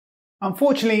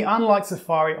Unfortunately, unlike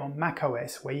Safari on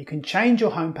macOS, where you can change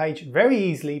your homepage very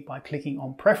easily by clicking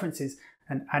on Preferences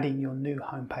and adding your new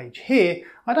homepage here,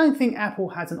 I don't think Apple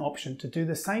has an option to do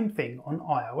the same thing on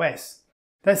iOS.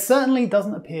 There certainly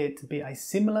doesn't appear to be a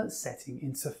similar setting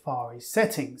in Safari's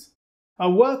settings. A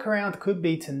workaround could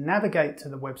be to navigate to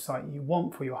the website you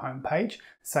want for your homepage,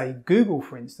 say Google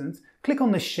for instance, click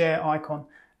on the share icon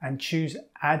and choose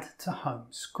Add to Home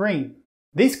Screen.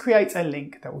 This creates a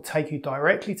link that will take you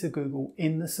directly to Google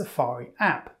in the Safari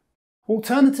app.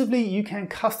 Alternatively, you can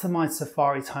customize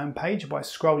Safari's homepage by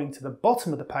scrolling to the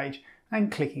bottom of the page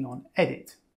and clicking on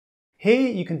Edit. Here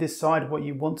you can decide what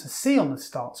you want to see on the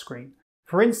start screen.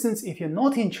 For instance, if you're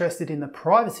not interested in the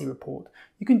privacy report,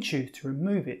 you can choose to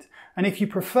remove it. And if you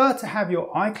prefer to have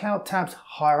your iCloud tabs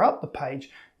higher up the page,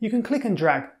 you can click and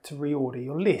drag to reorder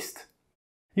your list.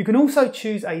 You can also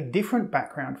choose a different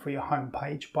background for your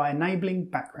homepage by enabling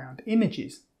background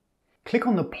images. Click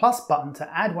on the plus button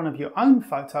to add one of your own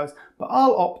photos, but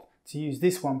I'll opt to use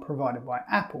this one provided by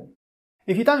Apple.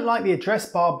 If you don't like the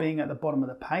address bar being at the bottom of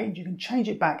the page, you can change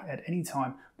it back at any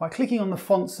time by clicking on the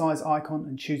font size icon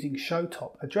and choosing Show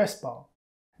Top Address Bar.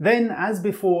 Then, as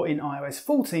before in iOS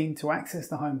 14, to access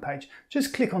the homepage,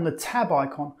 just click on the tab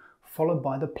icon followed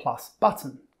by the plus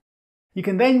button. You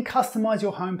can then customize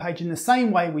your homepage in the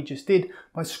same way we just did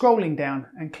by scrolling down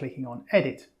and clicking on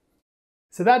Edit.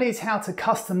 So that is how to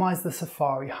customize the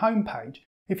Safari homepage.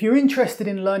 If you're interested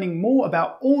in learning more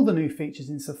about all the new features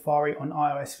in Safari on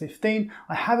iOS 15,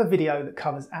 I have a video that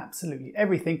covers absolutely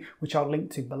everything, which I'll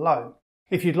link to below.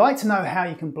 If you'd like to know how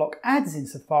you can block ads in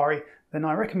Safari, then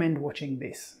I recommend watching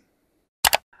this.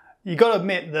 You gotta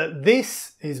admit that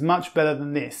this is much better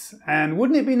than this, and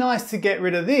wouldn't it be nice to get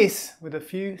rid of this with a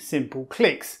few simple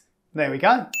clicks? There we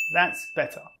go, that's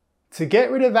better. To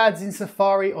get rid of ads in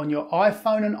Safari on your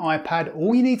iPhone and iPad,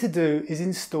 all you need to do is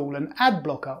install an ad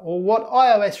blocker, or what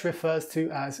iOS refers to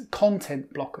as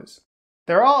content blockers.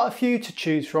 There are a few to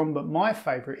choose from, but my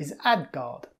favourite is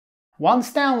AdGuard.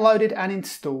 Once downloaded and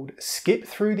installed, skip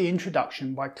through the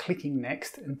introduction by clicking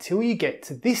Next until you get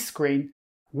to this screen,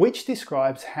 which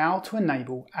describes how to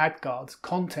enable AdGuard's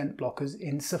content blockers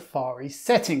in Safari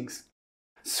settings.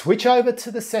 Switch over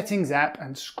to the Settings app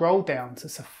and scroll down to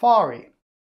Safari.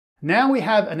 Now we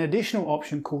have an additional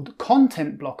option called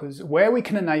Content Blockers, where we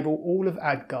can enable all of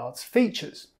AdGuard's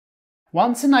features.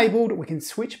 Once enabled, we can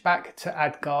switch back to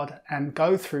AdGuard and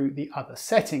go through the other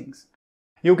settings.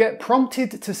 You'll get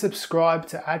prompted to subscribe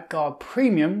to AdGuard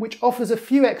Premium, which offers a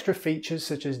few extra features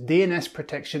such as DNS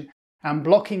protection and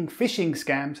blocking phishing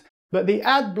scams, but the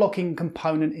ad blocking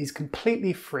component is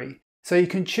completely free, so you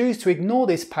can choose to ignore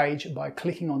this page by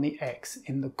clicking on the X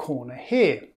in the corner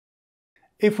here.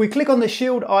 If we click on the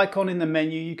shield icon in the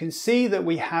menu, you can see that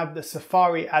we have the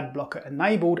Safari ad blocker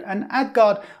enabled, and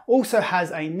AdGuard also has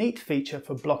a neat feature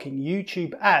for blocking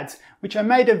YouTube ads, which I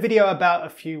made a video about a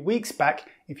few weeks back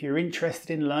if you're interested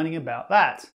in learning about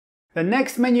that. The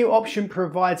next menu option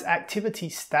provides activity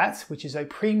stats, which is a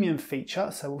premium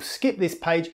feature, so we'll skip this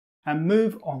page and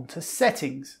move on to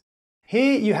settings.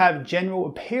 Here you have general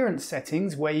appearance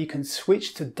settings where you can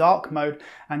switch to dark mode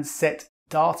and set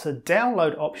data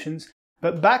download options.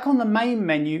 But back on the main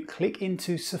menu, click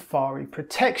into Safari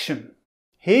Protection.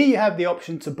 Here you have the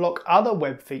option to block other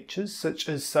web features such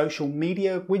as social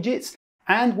media widgets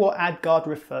and what AdGuard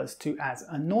refers to as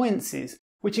annoyances,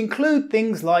 which include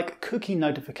things like cookie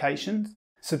notifications,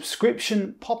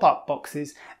 subscription pop-up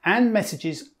boxes, and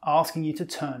messages asking you to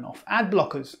turn off ad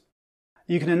blockers.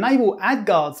 You can enable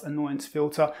AdGuard's annoyance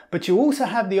filter, but you also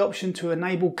have the option to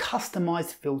enable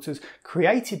customized filters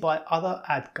created by other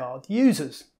AdGuard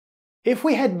users. If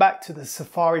we head back to the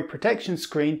Safari Protection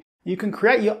screen, you can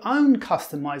create your own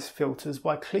customized filters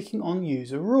by clicking on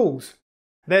User Rules.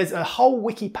 There's a whole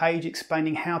wiki page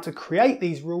explaining how to create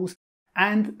these rules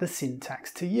and the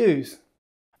syntax to use.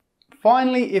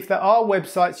 Finally, if there are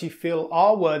websites you feel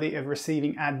are worthy of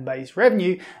receiving ad-based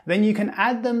revenue, then you can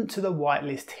add them to the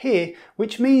whitelist here,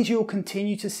 which means you'll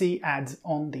continue to see ads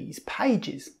on these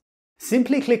pages.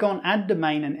 Simply click on Add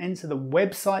Domain and enter the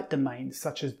website domain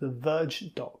such as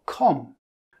theverge.com.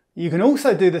 You can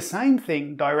also do the same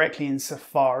thing directly in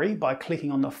Safari by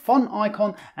clicking on the font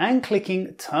icon and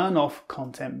clicking Turn Off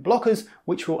Content Blockers,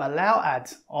 which will allow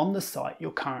ads on the site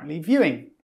you're currently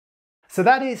viewing. So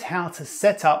that is how to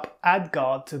set up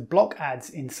AdGuard to block ads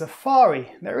in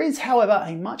Safari. There is, however,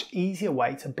 a much easier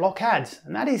way to block ads,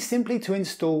 and that is simply to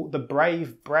install the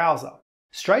Brave browser.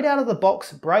 Straight out of the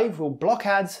box, Brave will block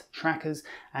ads, trackers,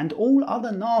 and all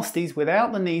other nasties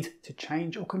without the need to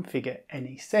change or configure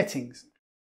any settings.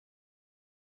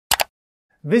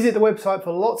 Visit the website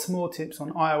for lots more tips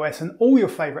on iOS and all your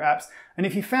favourite apps. And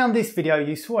if you found this video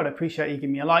useful, I'd appreciate you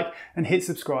giving me a like and hit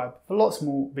subscribe for lots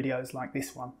more videos like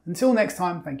this one. Until next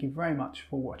time, thank you very much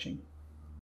for watching.